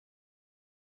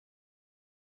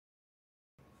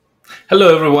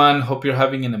Hello, everyone. Hope you're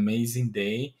having an amazing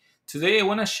day. Today, I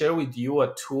want to share with you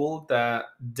a tool that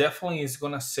definitely is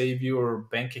going to save your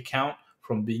bank account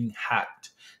from being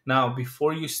hacked. Now,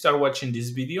 before you start watching this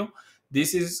video,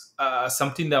 this is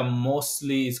something that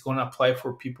mostly is going to apply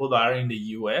for people that are in the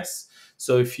US.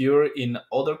 So, if you're in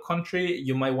other country,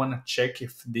 you might want to check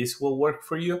if this will work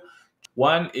for you.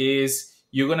 One is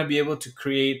you're going to be able to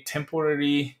create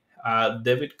temporary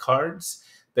debit cards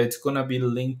that's going to be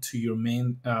linked to your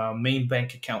main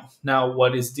bank account. Now,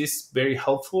 what is this very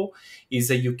helpful is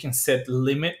that you can set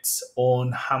limits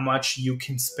on how much you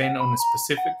can spend on a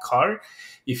specific card.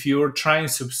 If you're trying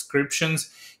subscriptions,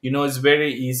 it's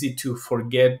very easy to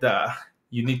forget that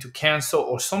you need to cancel,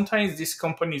 or sometimes these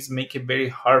companies make it very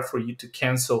hard for you to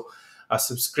cancel a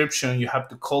subscription. You have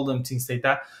to call them, things like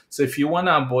that. So if you want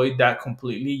to avoid that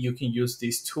completely, you can use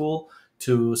this tool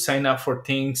to sign up for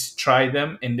things, try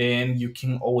them, and then you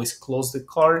can always close the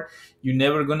card. You're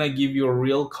never gonna give your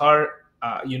real card,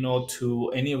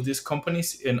 to any of these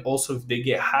companies. And also, if they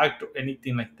get hacked or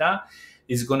anything like that,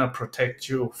 it's gonna protect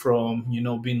you from,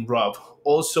 being robbed.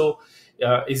 Also,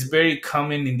 it's very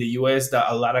common in the US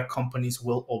that a lot of companies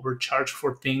will overcharge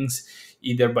for things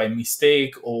either by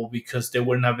mistake or because they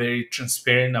were not very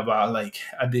transparent about like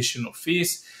additional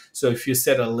fees. So if you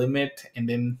set a limit and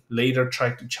then later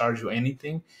try to charge you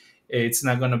anything, it's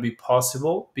not going to be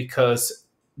possible because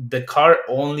the card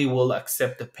only will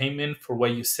accept the payment for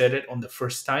what you set it on the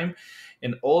first time.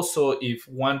 And also, if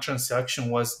one transaction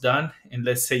was done and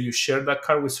let's say you share that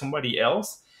card with somebody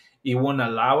else, it won't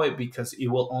allow it because it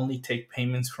will only take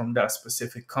payments from that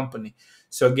specific company.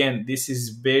 So again, this is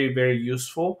very, very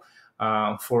useful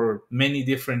for many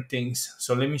different things.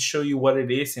 So let me show you what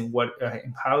it is and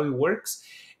and how it works.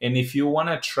 And if you want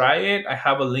to try it, I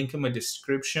have a link in my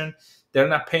description. They're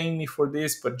not paying me for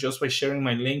this, but just by sharing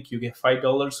my link, you get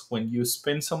 $5 when you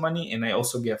spend some money, and I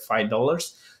also get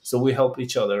 $5. So we help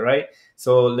each other, right?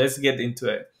 So let's get into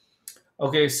it.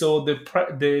 Okay, so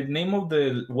the name of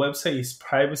the website is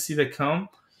privacy.com.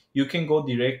 You can go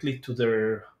directly to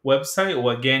their website,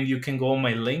 or again, you can go on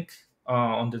my link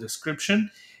on the description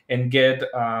and get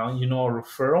a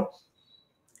referral,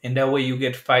 and that way you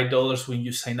get $5 when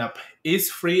you sign up. It's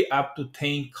free up to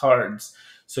 10 cards,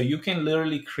 so you can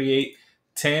literally create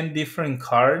 10 different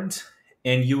cards,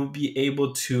 and you'll be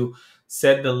able to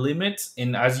set the limits,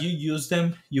 and as you use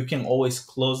them you can always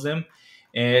close them.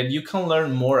 And you can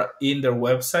learn more in their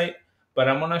website, but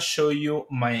I'm going to show you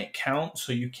my account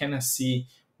so you can see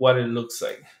what it looks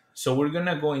like. So we're going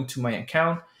to go into my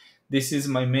account. This is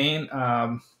my main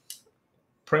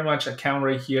pretty much account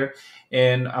right here,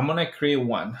 and I'm gonna create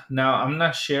one. Now I'm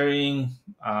not sharing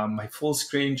my full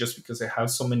screen just because I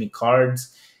have so many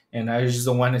cards and I just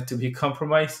don't want it to be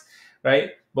compromised, right?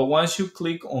 But once you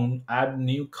click on add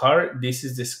new card, this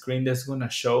is the screen that's gonna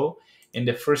show. And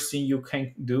the first thing you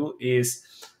can do is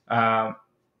uh,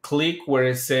 click where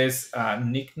it says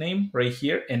nickname right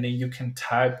here, and then you can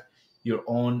type your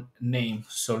own name.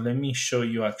 So let me show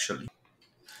you actually.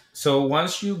 So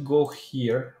once you go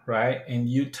here, right, and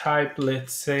you type,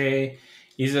 let's say,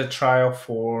 is a trial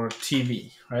for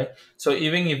TV, right? So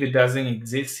even if it doesn't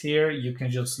exist here, you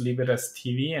can just leave it as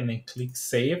TV and then click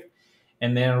save.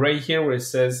 And then right here where it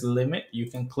says limit, you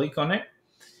can click on it.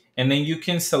 And then you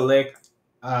can select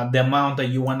the amount that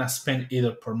you want to spend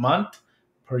either per month,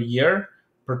 per year,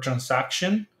 per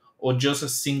transaction, or just a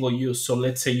single use. So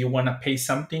let's say you want to pay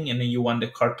something and then you want the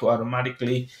card to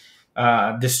automatically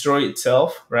destroy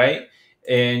itself, right?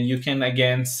 And you can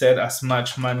again set as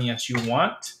much money as you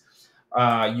want.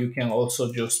 You can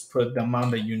also just put the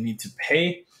amount that you need to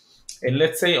pay. And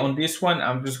let's say on this one,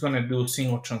 I'm just going to do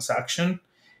single transaction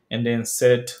and then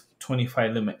set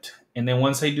 25 limit. And then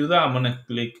once I do that, I'm going to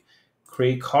click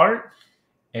create card.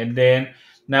 And then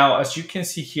now, as you can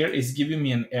see here, it's giving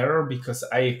me an error because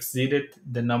I exceeded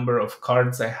the number of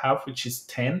cards I have, which is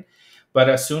 10. But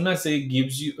as soon as it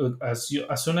gives you, as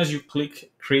soon as you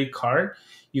click create card,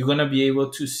 you're gonna be able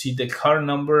to see the card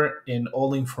number and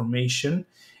all information.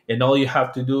 And all you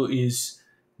have to do is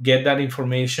get that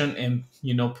information and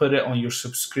put it on your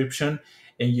subscription,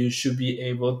 and you should be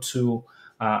able to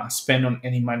spend on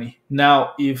any money.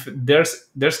 Now, if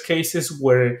there's cases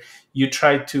where you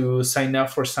try to sign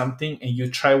up for something and you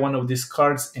try one of these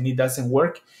cards and it doesn't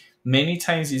work, many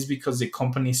times it's because the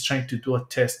company is trying to do a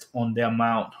test on the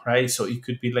amount, right? So it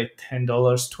could be like $10,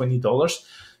 $20.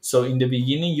 So in the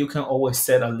beginning, you can always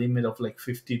set a limit of like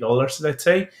 $50, let's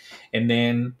say, and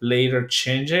then later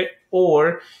change it.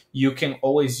 Or you can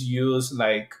always use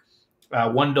like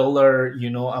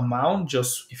 $1 amount,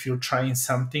 just if you're trying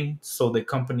something, so the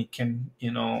company can,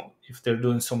 if they're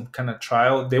doing some kind of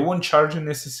trial, they won't charge you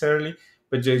necessarily,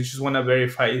 but they just want to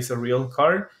verify it's a real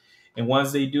card. And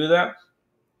once they do that,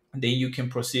 then you can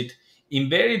proceed. In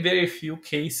very, very few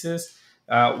cases,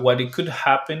 what it could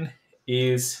happen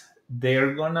is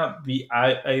they're gonna be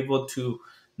able to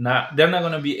not they're not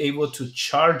gonna be able to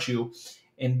charge you,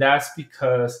 and that's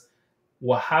because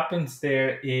what happens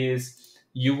there is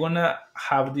you're gonna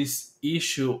have this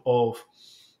issue of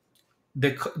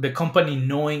the company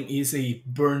knowing is a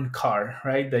burn card,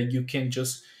 right? That you can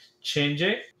just change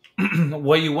it.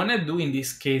 What you want to do in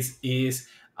this case is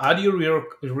add your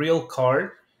real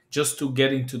card just to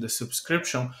get into the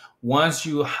subscription. Once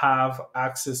you have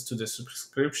access to the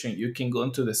subscription, you can go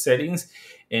into the settings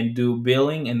and do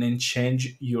billing, and then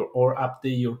change your or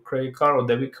update your credit card or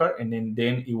debit card, and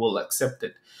then it will accept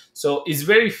it. So it's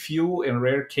very few and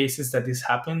rare cases that this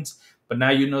happens, but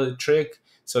now you know the trick.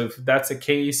 So if that's the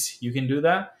case, you can do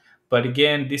that. But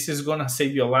again, this is going to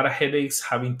save you a lot of headaches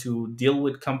having to deal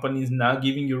with companies not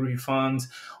giving you refunds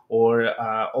or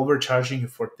overcharging you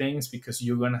for things because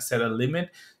you're going to set a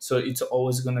limit. So it's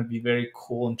always going to be very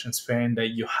cool and transparent that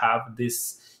you have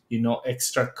this,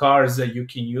 extra cards that you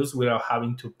can use without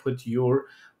having to put your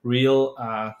real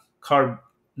card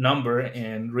number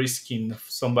and risking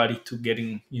somebody to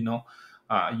getting,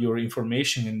 your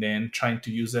information and then trying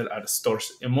to use it at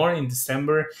stores. And more in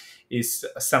December is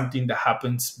something that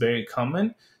happens very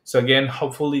common. So again,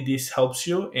 hopefully this helps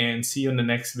you, and see you in the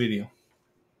next video.